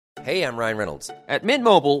Hey, I'm Ryan Reynolds. At Mint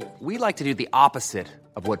Mobile, we like to do the opposite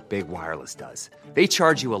of what Big Wireless does. They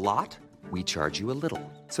charge you a lot, we charge you a little.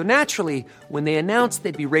 So naturally, when they announced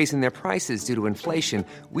they'd be raising their prices due to inflation,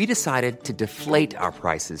 we decided to deflate our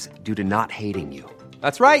prices due to not hating you.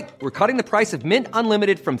 That's right. We're cutting the price of Mint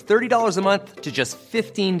Unlimited from $30 a month to just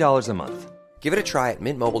 $15 a month. Give it a try at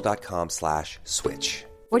mintmobile.com/switch.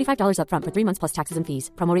 $45 up front for 3 months plus taxes and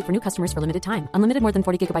fees. Promo rate for new customers for limited time. Unlimited more than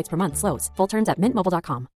 40 gigabytes per month. Slows full terms at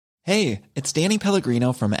mintmobile.com. Hey, it's Danny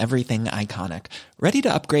Pellegrino from Everything Iconic. Ready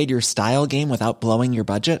to upgrade your style game without blowing your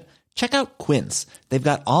budget? Check out Quince. They've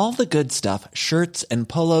got all the good stuff, shirts and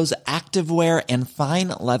polos, activewear, and fine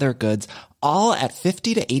leather goods, all at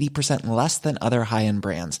 50 to 80% less than other high-end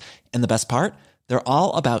brands. And the best part? They're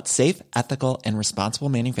all about safe, ethical, and responsible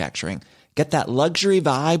manufacturing. Get that luxury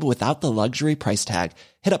vibe without the luxury price tag.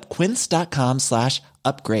 Hit up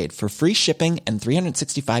quince.com/upgrade for free shipping and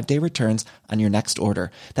 365-day returns on your next order.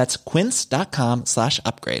 That's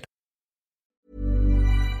quince.com/upgrade.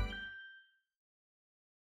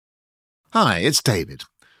 Hi, it's David.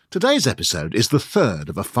 Today's episode is the third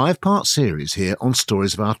of a 5-part series here on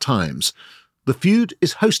Stories of Our Times. The Feud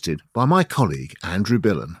is hosted by my colleague Andrew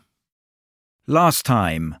Billen. Last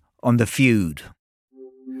time on The Feud.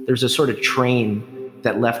 There's a sort of train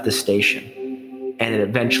that left the station, and it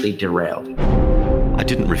eventually derailed. I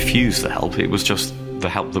didn't refuse the help, it was just the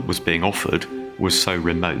help that was being offered was so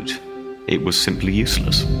remote, it was simply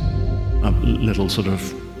useless. A little sort of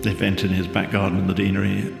event in his back garden in the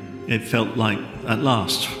deanery, it felt like, at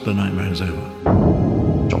last, the nightmare is over.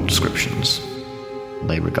 Job descriptions,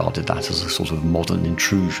 they regarded that as a sort of modern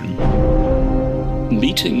intrusion.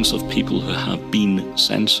 Meetings of people who have been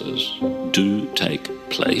censors do take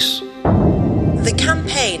place. The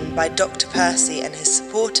campaign by Dr. Percy and his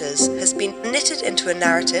supporters has been knitted into a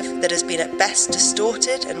narrative that has been at best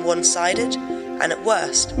distorted and one-sided, and at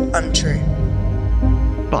worst, untrue.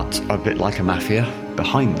 But a bit like a mafia,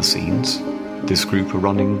 behind the scenes, this group are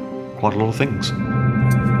running quite a lot of things.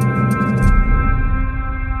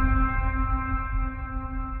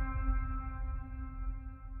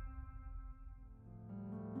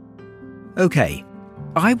 Okay,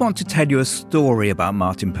 I want to tell you a story about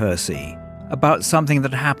Martin Percy, about something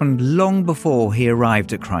that happened long before he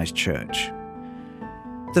arrived at Christ Church.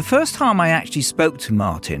 The first time I actually spoke to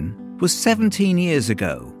Martin was 17 years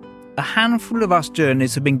ago. A handful of us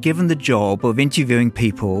journalists had been given the job of interviewing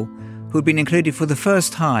people who had been included for the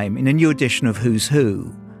first time in a new edition of Who's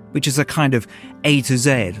Who, which is a kind of A to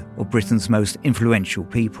Z of Britain's most influential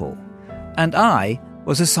people. And I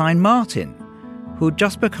was assigned Martin, who had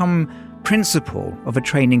just become principal of a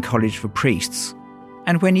training college for priests.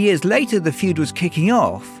 And when years later the feud was kicking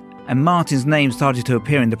off and Martin's name started to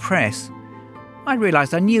appear in the press, I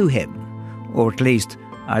realised I knew him, or at least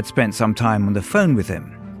I'd spent some time on the phone with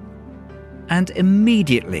him. And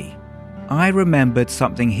immediately I remembered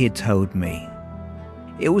something he'd told me.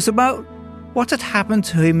 It was about what had happened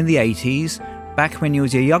to him in the 80s, back when he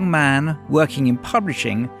was a young man working in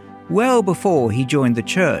publishing well before he joined the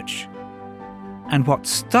church. And what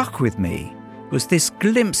stuck with me was this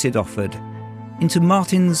glimpse it offered into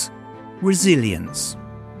Martin's resilience.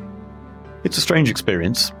 It's a strange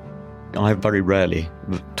experience. I very rarely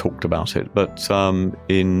talked about it, but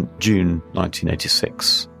in June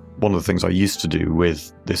 1986, one of the things I used to do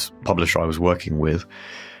with this publisher I was working with,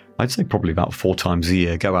 I'd say probably about 4 times a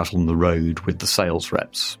year, go out on the road with the sales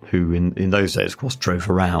reps, who in those days, of course, drove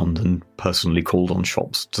around and personally called on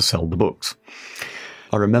shops to sell the books.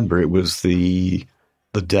 I remember it was the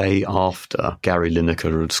day after Gary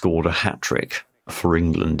Lineker had scored a hat-trick for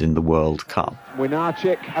England in the World Cup.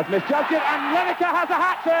 Winarczyk has misjudged it, and Lineker has a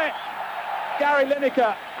hat-trick! Gary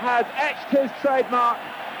Lineker has etched his trademark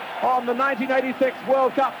on the 1986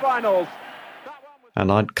 World Cup finals.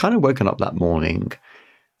 And I'd kind of woken up that morning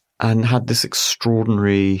and had this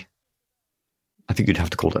extraordinary, I think you'd have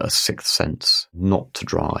to call it a sixth sense, not to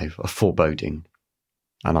drive, a foreboding.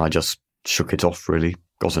 And I just shook it off, really,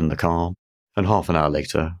 got in the car. And half an hour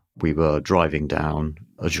later, we were driving down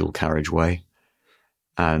a dual carriageway,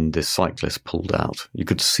 and this cyclist pulled out. You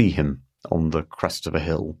could see him on the crest of a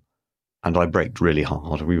hill, and I braked really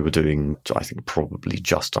hard. We were doing, I think, probably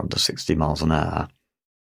just under 60 miles an hour.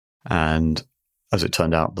 And as it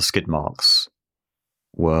turned out, the skid marks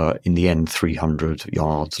were, in the end, 300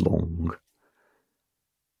 yards long.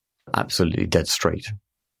 Absolutely dead straight.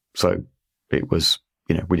 So it was,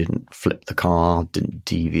 we didn't flip the car, didn't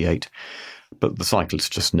deviate, but the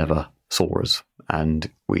cyclist just never saw us,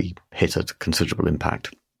 and we hit at considerable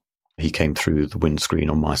impact. He came through the windscreen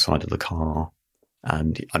on my side of the car,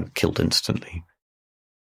 and I'm killed instantly.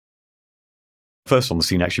 First on the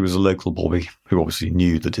scene actually was a local bobby who obviously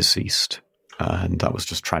knew the deceased. And that was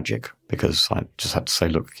just tragic because I just had to say,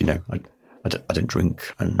 look, I didn't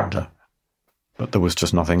drink, but there was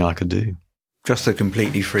just nothing I could do. Just a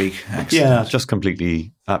completely freak accident. Yeah, just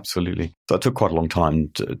completely, absolutely. So it took quite a long time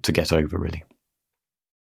to get over, really.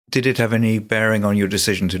 Did it have any bearing on your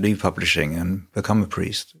decision to leave publishing and become a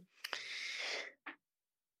priest?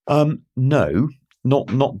 No,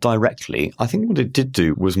 not directly. I think what it did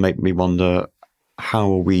do was make me wonder,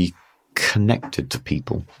 how are we connected to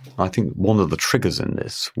people? I think one of the triggers in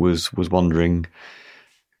this was wondering,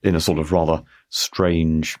 in a sort of rather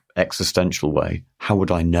strange existential way, how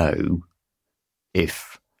would I know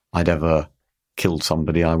if I'd ever killed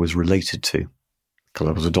somebody I was related to because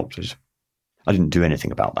I was adopted? I didn't do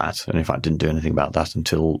anything about that, and in fact didn't do anything about that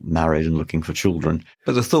until married and looking for children.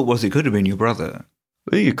 But the thought was it could have been your brother.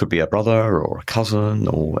 It could be a brother or a cousin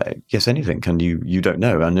or, yes, anything, and you don't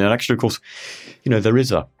know. And actually, of course,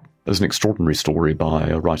 there's an extraordinary story by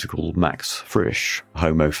a writer called Max Frisch,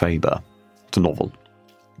 Homo Faber. It's a novel,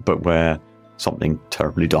 but where something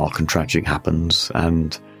terribly dark and tragic happens,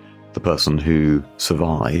 and the person who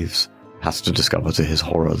survives has to discover to his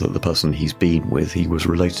horror that the person he's been with, he was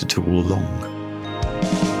related to all along.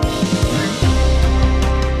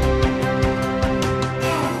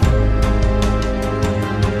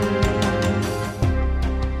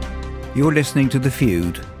 You're listening to The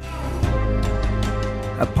Feud,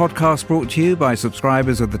 a podcast brought to you by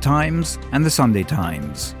subscribers of The Times and The Sunday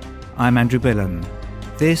Times. I'm Andrew Billen.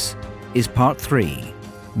 This is Part 3,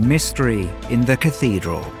 Mystery in the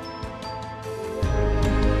Cathedral.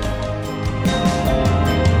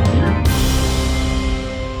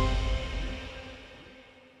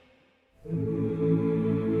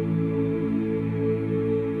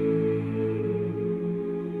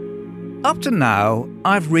 Up to now,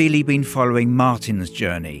 I've really been following Martin's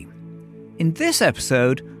journey. In this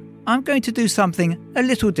episode, I'm going to do something a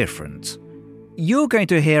little different. You're going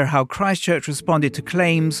to hear how Christchurch responded to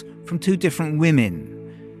claims from two different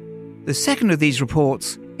women. The second of these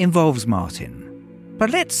reports involves Martin.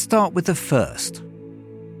 But let's start with the first.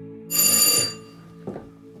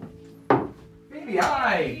 Baby,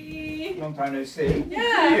 hi! Long time no see.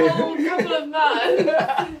 Yeah, a whole couple of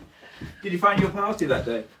months. Did you find your party that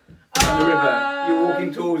day? On the river. You're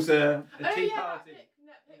walking towards a tea party.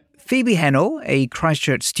 Phoebe Hennell, a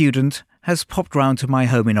Christchurch student, has popped round to my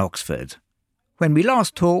home in Oxford. When we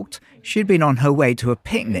last talked, she'd been on her way to a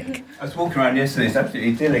picnic. I was walking around yesterday, it's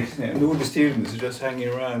absolutely idyllic, isn't it? And all the students are just hanging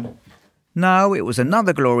around. Now it was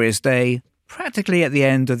another glorious day, practically at the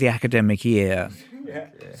end of the academic year. Yeah.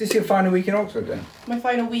 Is this your final week in Oxford then? My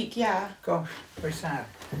final week, yeah. Gosh, very sad.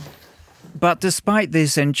 But despite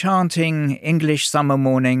this enchanting English summer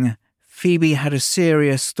morning, Phoebe had a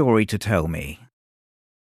serious story to tell me.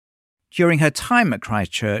 During her time at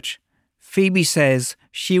Christchurch, Phoebe says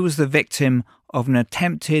she was the victim of an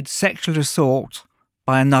attempted sexual assault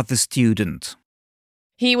by another student.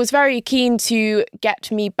 He was very keen to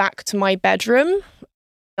get me back to my bedroom.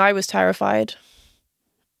 I was terrified.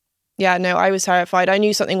 I was terrified. I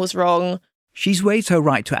knew something was wrong. She's waived her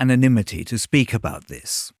right to anonymity to speak about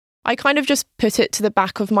this. I kind of just put it to the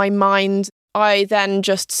back of my mind. I then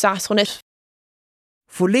just sat on it.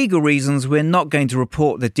 For legal reasons, we're not going to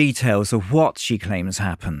report the details of what she claims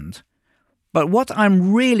happened. But what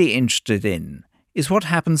I'm really interested in is what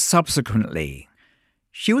happened subsequently.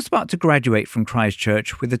 She was about to graduate from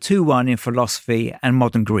Christchurch with a 2-1 in philosophy and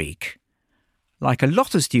modern Greek. Like a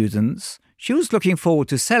lot of students, she was looking forward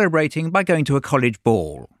to celebrating by going to a college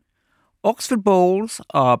ball. Oxford balls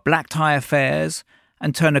are black tie affairs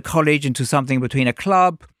and turn a college into something between a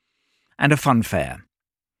club and a fun fair.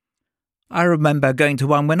 I remember going to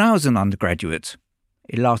one when I was an undergraduate.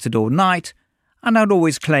 It lasted all night, and I'd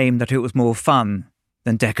always claim that it was more fun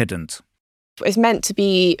than decadent. It's meant to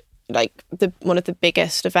be like one of the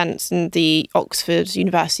biggest events in the Oxford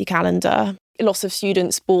University calendar. Lots of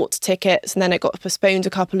students bought tickets, and then it got postponed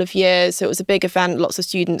a couple of years, so it was a big event, lots of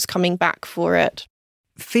students coming back for it.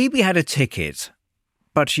 Phoebe had a ticket,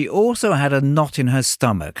 but she also had a knot in her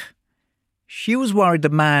stomach. She was worried the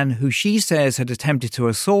man who she says had attempted to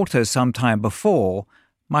assault her some time before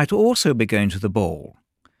might also be going to the ball.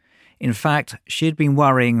 In fact, she had been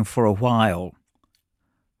worrying for a while.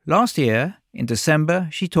 Last year, in December,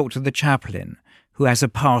 she talked to the chaplain, who has a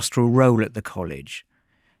pastoral role at the college.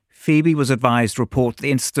 Phoebe was advised to report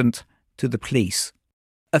the incident to the police.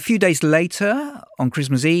 A few days later, on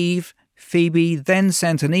Christmas Eve, Phoebe then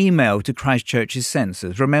sent an email to Christchurch's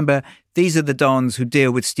censors. Remember, these are the dons who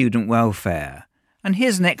deal with student welfare. And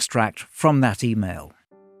here's an extract from that email.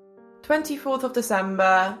 24th of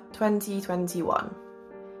December, 2021.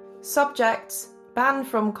 Subject, Ban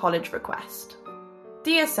from college request.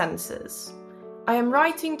 Dear censors, I am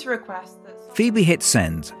writing to request that... Phoebe hit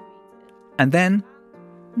send. And then,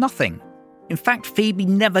 nothing. In fact, Phoebe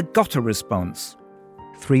never got a response.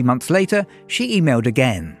 3 months later, she emailed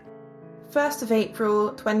again. 1st of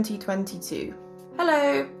April 2022.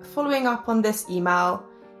 Hello, following up on this email.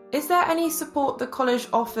 Is there any support the college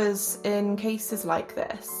offers in cases like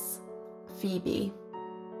this? Phoebe.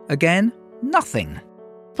 Again, nothing.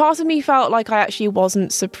 Part of me felt like I actually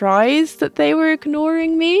wasn't surprised that they were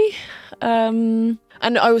ignoring me. And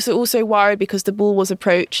I was also worried because the ball was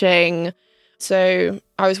approaching. So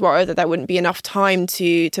I was worried that there wouldn't be enough time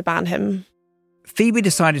to ban him. Phoebe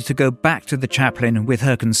decided to go back to the chaplain with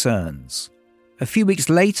her concerns. A few weeks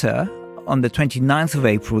later, on the 29th of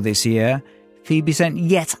April this year, Phoebe sent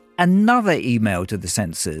yet another email to the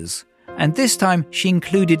censors, and this time she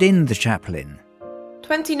included in the chaplain.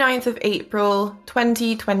 29th of April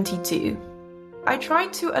 2022. I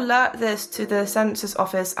tried to alert this to the census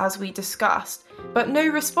office as we discussed, but no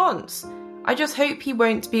response. I just hope he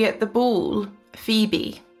won't be at the ball.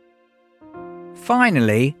 Phoebe.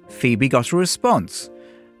 Finally, Phoebe got a response,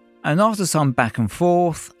 and after some back and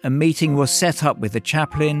forth, a meeting was set up with the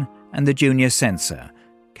chaplain and the junior censor,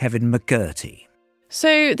 Kevin McGurty.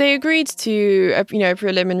 So they agreed to a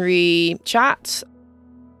preliminary chat.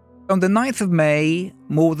 On the 9th of May,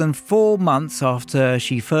 more than 4 months after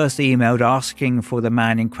she first emailed asking for the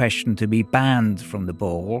man in question to be banned from the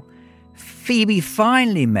ball, Phoebe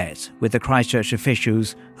finally met with the Christchurch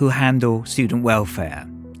officials who handle student welfare.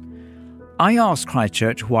 I asked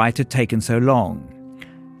Christchurch why it had taken so long.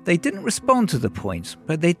 They didn't respond to the point,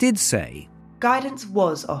 but they did say, guidance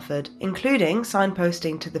was offered, including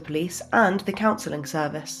signposting to the police and the counselling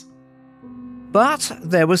service. But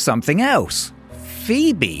there was something else.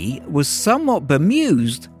 Phoebe was somewhat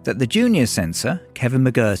bemused that the junior censor, Kevin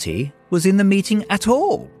McGurty, was in the meeting at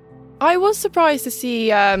all. I was surprised to see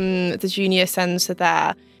the junior censor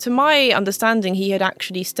there. To my understanding, he had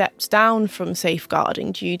actually stepped down from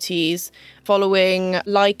safeguarding duties following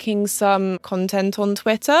liking some content on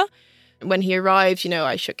Twitter. When he arrived,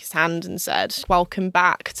 I shook his hand and said, welcome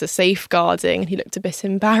back to safeguarding. And he looked a bit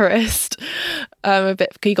embarrassed.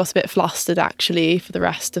 He got a bit flustered, actually, for the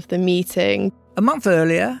rest of the meeting. A month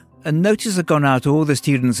earlier, a notice had gone out to all the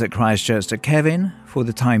students at Christchurch that Kevin, for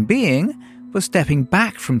the time being, was stepping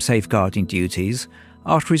back from safeguarding duties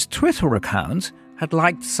after his Twitter account had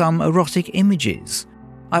liked some erotic images.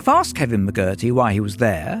 I've asked Kevin McGurty why he was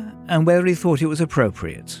there and whether he thought it was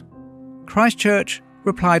appropriate. Christchurch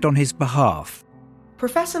replied on his behalf.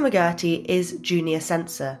 Professor McGurty is junior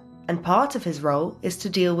censor, and part of his role is to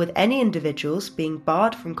deal with any individuals being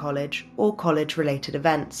barred from college or college-related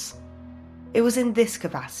events. It was in this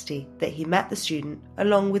capacity that he met the student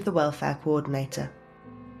along with the welfare coordinator.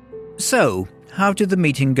 So, how did the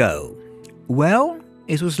meeting go? Well,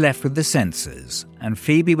 it was left with the censors, and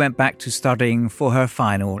Phoebe went back to studying for her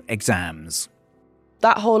final exams.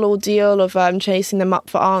 That whole ordeal of chasing them up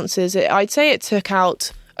for answers, I'd say it took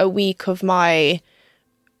out a week of my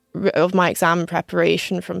exam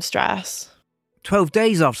preparation from stress. 12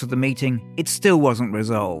 days after the meeting, it still wasn't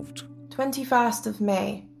resolved. 21st of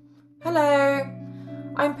May. Hello.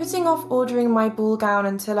 I'm putting off ordering my ball gown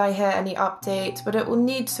until I hear any update, but it will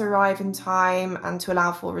need to arrive in time and to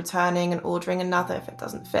allow for returning and ordering another if it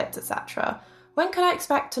doesn't fit, etc. When can I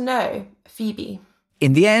expect to know? Phoebe.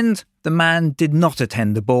 In the end, the man did not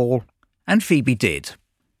attend the ball, and Phoebe did.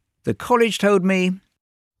 The college told me,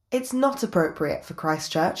 it's not appropriate for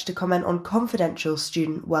Christchurch to comment on confidential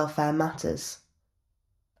student welfare matters.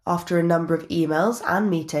 After a number of emails and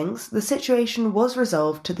meetings, the situation was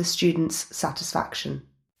resolved to the students' satisfaction.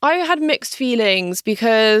 I had mixed feelings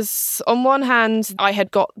because, on one hand, I had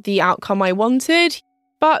got the outcome I wanted,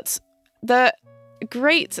 but the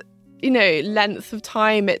great, length of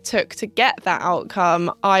time it took to get that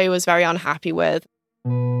outcome, I was very unhappy with.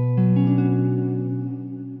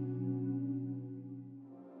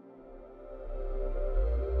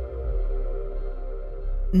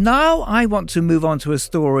 Now I want to move on to a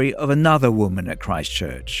story of another woman at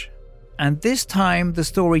Christchurch. And this time the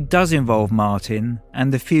story does involve Martin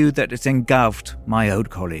and the feud that has engulfed my old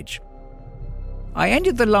college. I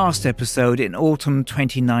ended the last episode in autumn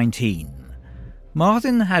 2019.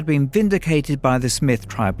 Martin had been vindicated by the Smith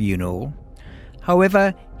Tribunal.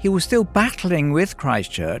 However, he was still battling with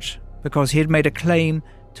Christchurch because he had made a claim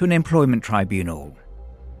to an employment tribunal.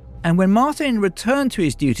 And when Martin returned to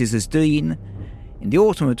his duties as dean, in the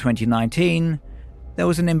autumn of 2019, there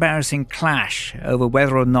was an embarrassing clash over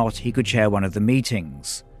whether or not he could chair one of the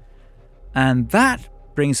meetings. And that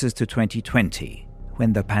brings us to 2020,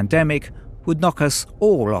 when the pandemic would knock us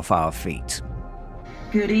all off our feet.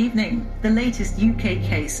 Good evening. The latest UK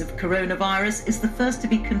case of coronavirus is the first to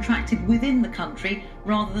be contracted within the country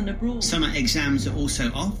rather than abroad. Summer exams are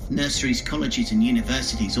also off. Nurseries, colleges and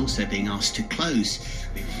universities also being asked to close.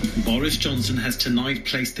 Boris Johnson has tonight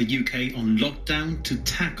placed the UK on lockdown to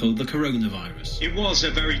tackle the coronavirus. It was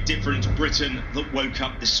a very different Britain that woke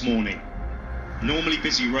up this morning. Normally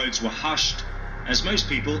busy roads were hushed as most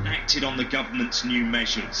people acted on the government's new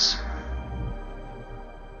measures.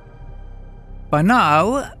 By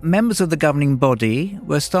now, members of the governing body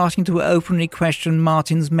were starting to openly question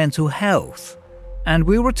Martin's mental health, and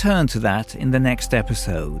we'll return to that in the next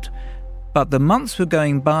episode. But the months were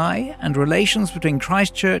going by, and relations between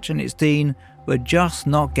Christchurch and its dean were just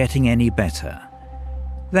not getting any better.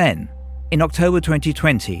 Then, in October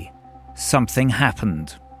 2020, something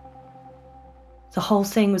happened. The whole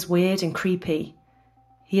thing was weird and creepy.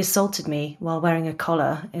 He assaulted me while wearing a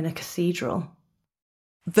collar in a cathedral.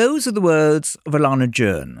 Those are the words of Alana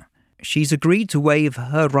Jern. She's agreed to waive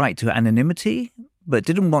her right to anonymity, but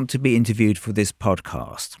didn't want to be interviewed for this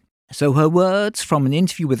podcast. So her words from an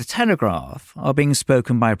interview with The Telegraph are being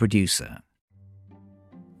spoken by a producer.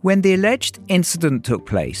 When the alleged incident took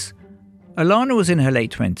place, Alana was in her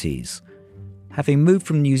late 20s. Having moved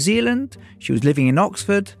from New Zealand, she was living in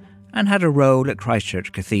Oxford and had a role at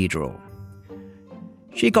Christchurch Cathedral.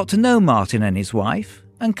 She got to know Martin and his wife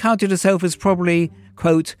and counted herself as probably,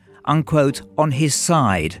 quote, unquote, on his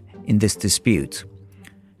side in this dispute.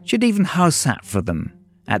 She'd even house sat for them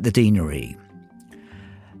at the deanery.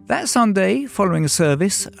 That Sunday, following a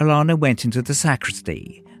service, Alana went into the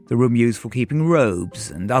sacristy, the room used for keeping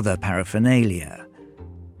robes and other paraphernalia.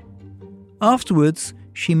 Afterwards,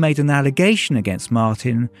 she made an allegation against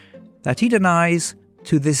Martin that he denies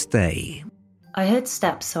to this day. I heard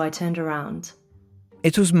steps, so I turned around.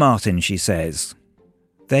 It was Martin, she says.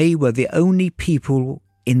 They were the only people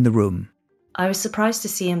in the room. I was surprised to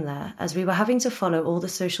see him there, as we were having to follow all the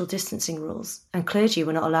social distancing rules, and clergy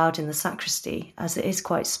were not allowed in the sacristy, as it is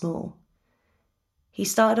quite small. He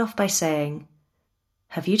started off by saying,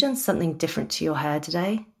 "Have you done something different to your hair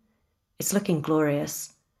today? It's looking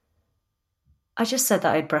glorious." I just said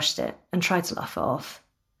that I'd brushed it and tried to laugh it off.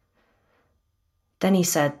 Then he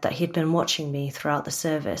said that he had been watching me throughout the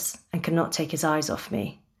service and could not take his eyes off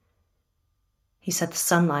me. He said the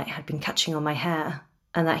sunlight had been catching on my hair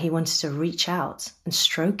and that he wanted to reach out and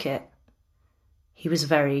stroke it. He was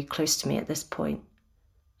very close to me at this point.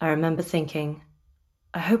 I remember thinking,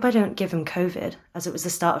 I hope I don't give him COVID, as it was the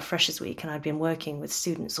start of Freshers Week and I'd been working with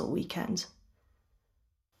students all weekend.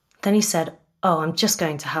 Then he said, "Oh, I'm just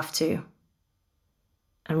going to have to,"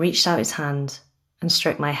 and reached out his hand and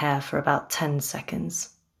stroked my hair for about 10 seconds.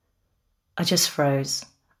 I just froze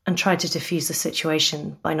and tried to diffuse the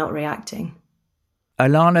situation by not reacting.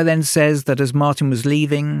 Alana then says that as Martin was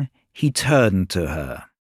leaving, he turned to her.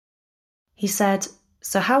 He said,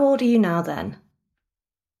 "So how old are you now then?"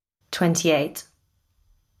 28.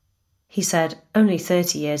 He said, "Only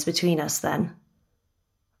 30 years between us then."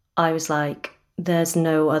 I was like, there's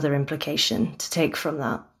no other implication to take from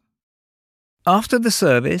that. After the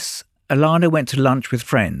service, Alana went to lunch with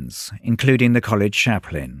friends, including the college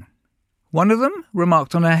chaplain. One of them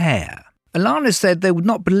remarked on her hair. Alana said they would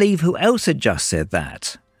not believe who else had just said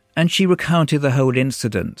that, and she recounted the whole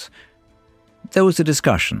incident. There was a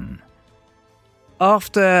discussion.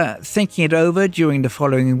 After thinking it over during the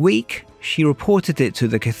following week, she reported it to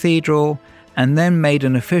the cathedral and then made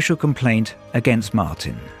an official complaint against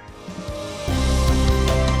Martin.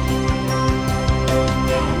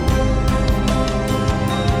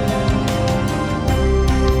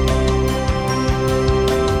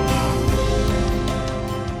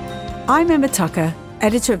 I'm Emma Tucker,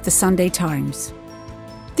 editor of the Sunday Times.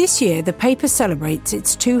 This year, the paper celebrates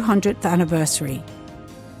its 200th anniversary.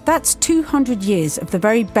 That's 200 years of the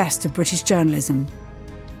very best of British journalism.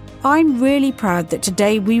 I'm really proud that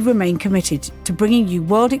today we remain committed to bringing you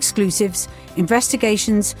world exclusives,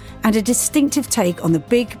 investigations, and a distinctive take on the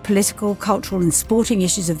big political, cultural, and sporting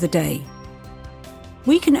issues of the day.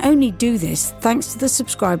 We can only do this thanks to the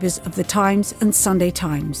subscribers of The Times and Sunday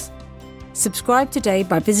Times. Subscribe today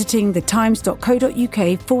by visiting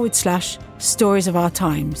thetimes.co.uk/stories of our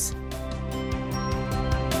times.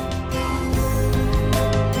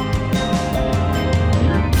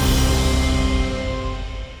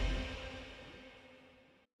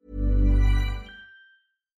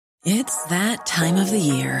 It's that time of the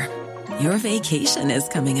year. Your vacation is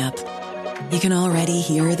coming up. You can already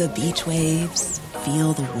hear the beach waves,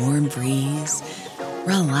 feel the warm breeze,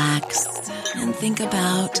 relax, and think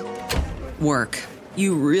about work.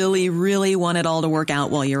 You really, really want it all to work out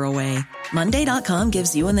while you're away. Monday.com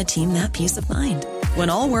gives you and the team that peace of mind. When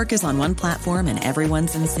all work is on one platform and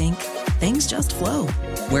everyone's in sync, things just flow.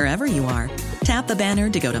 Wherever you are, tap the banner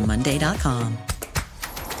to go to Monday.com.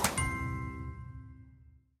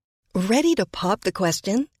 Ready to pop the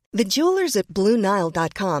question? The jewelers at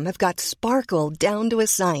BlueNile.com have got sparkle down to a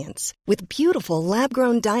science with beautiful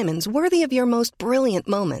lab-grown diamonds worthy of your most brilliant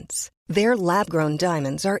moments. Their lab-grown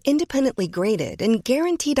diamonds are independently graded and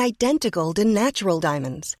guaranteed identical to natural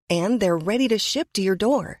diamonds, and they're ready to ship to your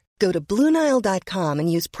door. Go to BlueNile.com and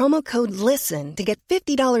use promo code LISTEN to get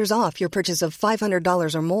 $50 off your purchase of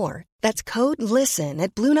 $500 or more. That's code LISTEN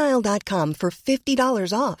at BlueNile.com for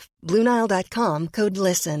 $50 off. BlueNile.com, code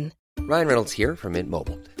LISTEN. Ryan Reynolds here from Mint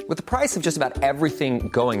Mobile. With the price of just about everything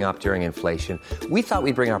going up during inflation, we thought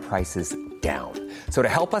we'd bring our prices down. So to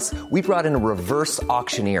help us, we brought in a reverse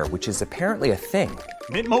auctioneer, which is apparently a thing.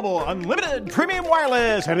 Mint Mobile Unlimited Premium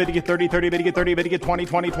Wireless. How to get 30, 30, bit to get 30, bit to get 20,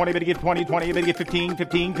 20, 20, bit to get 20, 20, bit to get 15,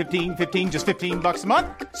 15, 15, 15, just $15 a month?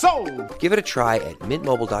 Sold! Give it a try at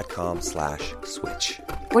mintmobile.com/switch.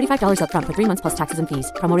 $45 up front for 3 months plus taxes and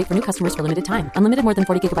fees. Promo rate for new customers for limited time. Unlimited more than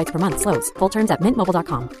 40 gigabytes per month. Slows full terms at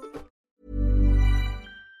mintmobile.com.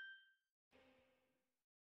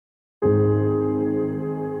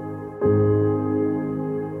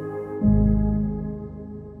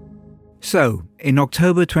 So, in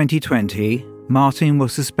October 2020, Martin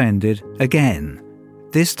was suspended again,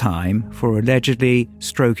 this time for allegedly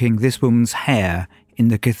stroking this woman's hair in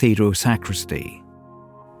the cathedral sacristy.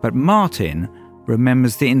 But Martin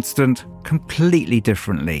remembers the incident completely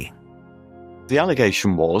differently. The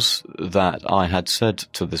allegation was that I had said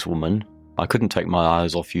to this woman, I couldn't take my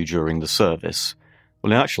eyes off you during the service.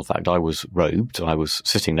 Well, in actual fact, I was robed, I was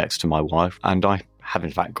sitting next to my wife, and I have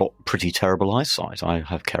in fact got pretty terrible eyesight. I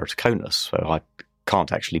have keratoconus, so I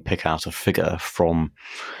can't actually pick out a figure from,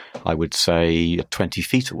 I would say, 20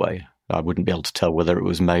 feet away. I wouldn't be able to tell whether it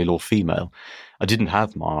was male or female. I didn't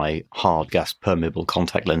have my hard gas permeable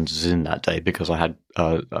contact lenses in that day because I had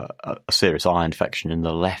a serious eye infection in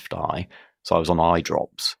the left eye, so I was on eye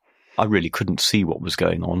drops. I really couldn't see what was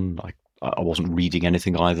going on. I wasn't reading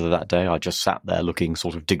anything either that day. I just sat there looking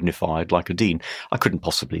sort of dignified like a dean. I couldn't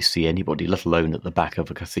possibly see anybody, let alone at the back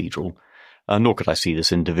of a cathedral. Nor could I see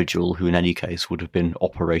this individual who in any case would have been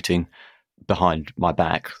operating behind my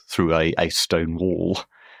back through a stone wall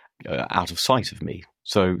out of sight of me.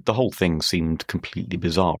 So the whole thing seemed completely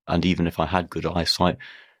bizarre. And even if I had good eyesight,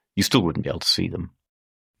 you still wouldn't be able to see them.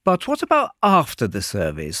 But what about after the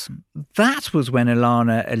service? That was when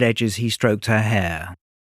Ilana alleges he stroked her hair.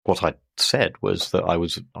 What I'd said was that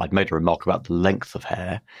I'd made a remark about the length of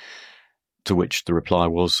hair, to which the reply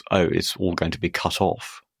was, oh, it's all going to be cut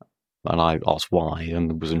off. And I asked why,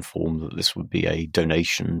 and was informed that this would be a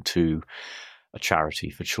donation to a charity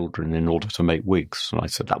for children in order to make wigs. And I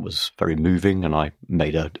said that was very moving, and I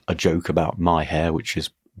made a joke about my hair, which is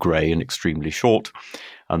grey and extremely short,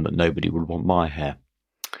 and that nobody would want my hair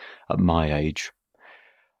at my age.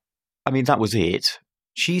 I mean, that was it.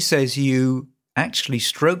 She says you actually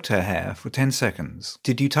stroked her hair for 10 seconds.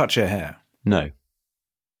 Did you touch her hair? No.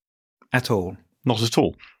 At all? Not at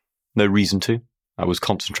all. No reason to. I was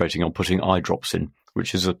concentrating on putting eye drops in,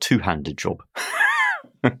 which is a two-handed job.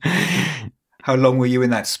 How long were you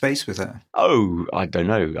in that space with her? Oh, I don't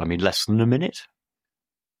know. I mean, less than a minute.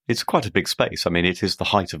 It's quite a big space. I mean, it is the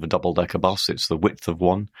height of a double-decker bus. It's the width of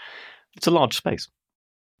one. It's a large space.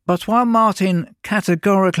 But while Martin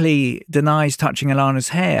categorically denies touching Ilana's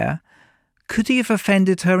hair, could he have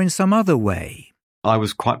offended her in some other way? I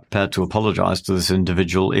was quite prepared to apologise to this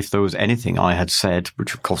individual if there was anything I had said,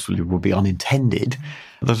 which of course would be unintended,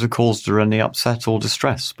 that had caused her any upset or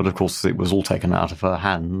distress. But of course it was all taken out of her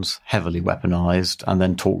hands, heavily weaponised, and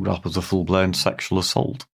then talked up as a full-blown sexual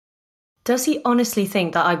assault. Does he honestly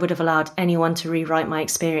think that I would have allowed anyone to rewrite my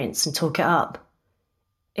experience and talk it up?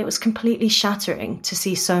 It was completely shattering to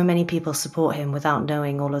see so many people support him without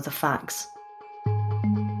knowing all of the facts.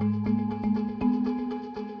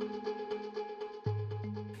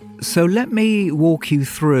 So let me walk you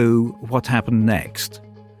through what happened next.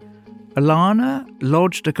 Ilana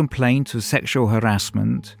lodged a complaint of sexual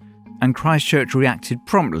harassment, and Christchurch reacted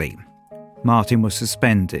promptly. Martin was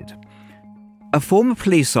suspended. A former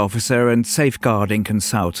police officer and safeguarding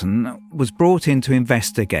consultant was brought in to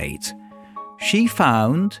investigate. She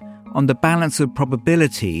found, on the balance of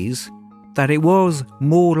probabilities, that it was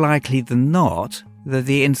more likely than not that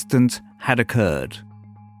the incident had occurred.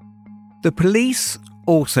 The police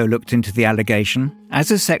also looked into the allegation as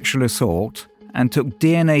a sexual assault and took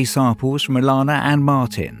DNA samples from Ilana and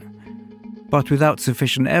Martin. But without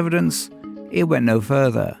sufficient evidence, it went no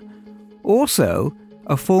further. Also,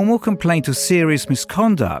 a formal complaint of serious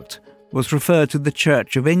misconduct was referred to the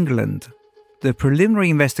Church of England. the preliminary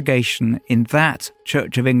investigation in that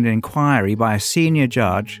Church of England inquiry by a senior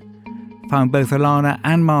judge found both Alana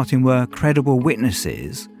and Martin were credible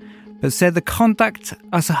witnesses, but said the conduct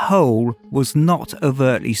as a whole was not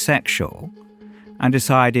overtly sexual, and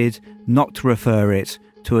decided not to refer it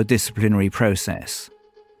to a disciplinary process.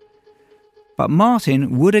 But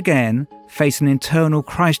Martin would again face an internal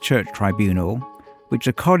Christchurch tribunal, which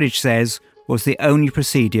the college says was the only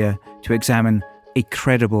procedure to examine a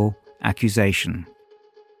credible accusation.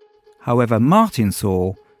 However, Martin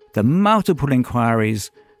saw the multiple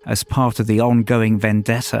inquiries as part of the ongoing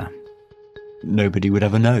vendetta. Nobody would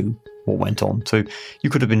ever know what went on. So you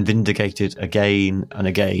could have been vindicated again and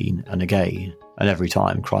again and again, and every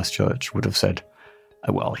time Christchurch would have said,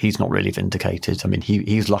 oh, well, he's not really vindicated. I mean,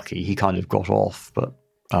 he's lucky. He kind of got off, but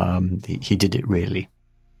he did it really.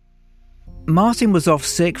 Martin was off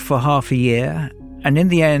sick for half a year, and in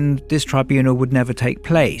the end, this tribunal would never take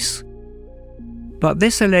place. But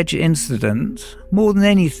this alleged incident, more than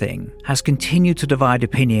anything, has continued to divide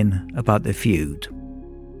opinion about the feud.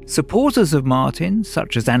 Supporters of Martin,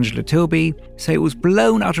 such as Angela Tilby, say it was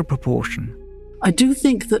blown out of proportion. I do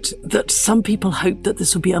think that some people hope that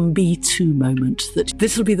this will be a Me Too moment, that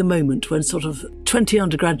this will be the moment when sort of 20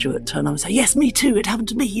 undergraduates turn up and say, yes, me too, it happened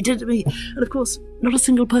to me, he did it to me. And of course, not a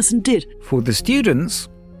single person did. For the students,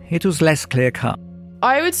 it was less clear-cut.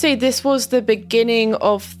 I would say this was the beginning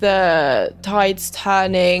of the tides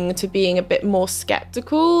turning to being a bit more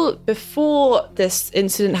sceptical. Before this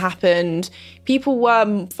incident happened, people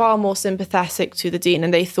were far more sympathetic to the dean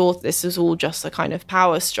and they thought this was all just a kind of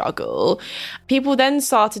power struggle. People then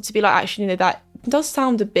started to be like, actually, that does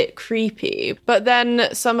sound a bit creepy. But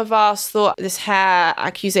then some of us thought this hair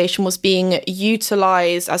accusation was being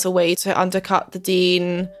utilised as a way to undercut the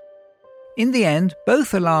dean. In the end,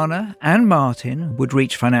 both Alana and Martin would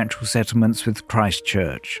reach financial settlements with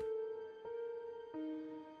Christchurch.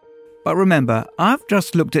 But remember, I've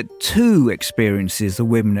just looked at 2 experiences of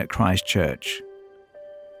women at Christchurch.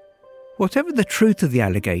 Whatever the truth of the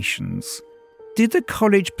allegations, did the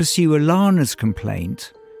college pursue Alana's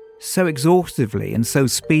complaint so exhaustively and so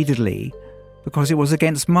speedily because it was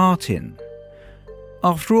against Martin?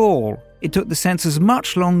 After all, it took the censors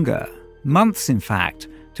much longer, months in fact,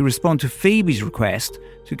 to respond to Phoebe's request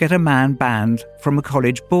to get a man banned from a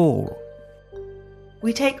college ball.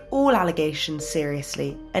 We take all allegations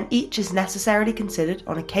seriously, and each is necessarily considered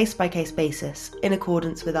on a case-by-case basis in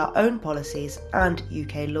accordance with our own policies and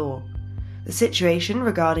UK law. The situation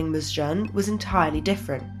regarding Ms. Jun was entirely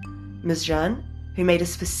different. Ms. Jun, who made a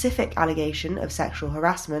specific allegation of sexual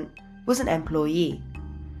harassment, was an employee.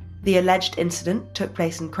 The alleged incident took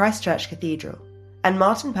place in Christchurch Cathedral, and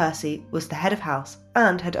Martin Percy was the head of house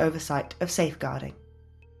and had oversight of safeguarding.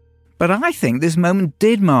 But I think this moment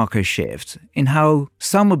did mark a shift in how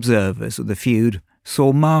some observers of the feud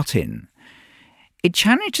saw Martin. It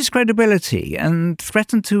challenged his credibility and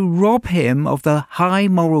threatened to rob him of the high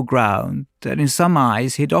moral ground that in some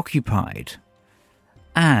eyes he'd occupied.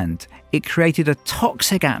 And it created a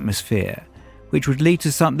toxic atmosphere which would lead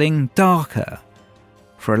to something darker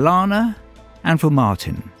for Alana and for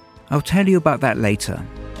Martin. I'll tell you about that later.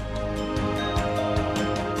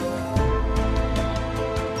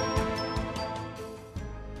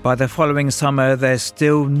 By the following summer, there's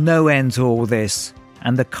still no end to all this,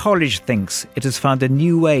 and the college thinks it has found a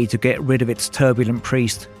new way to get rid of its turbulent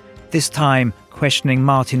priest, this time questioning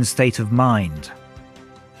Martin's state of mind.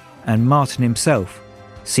 And Martin himself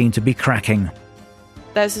seemed to be cracking.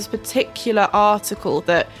 There's this particular article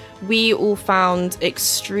that we all found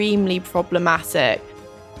extremely problematic.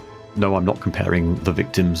 No, I'm not comparing the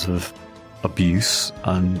victims of abuse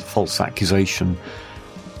and false accusation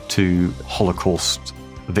to Holocaust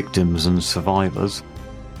victims and survivors.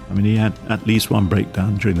 I mean, he had at least one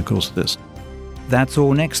breakdown during the course of this. That's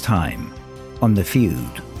all next time on The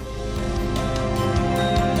Feud.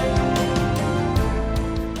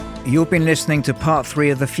 You've been listening to part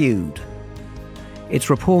 3 of The Feud. It's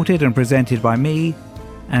reported and presented by me,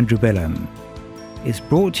 Andrew Billam. It's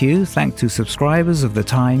brought to you thanks to subscribers of The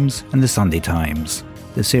Times and The Sunday Times.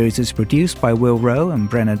 The series is produced by Will Rowe and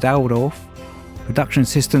Brenna Dowdorf. Production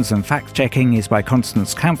assistance and fact-checking is by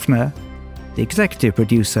Constance Kampfner. The executive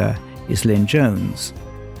producer is Lynn Jones.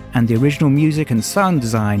 And the original music and sound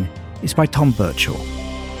design is by Tom Birchall.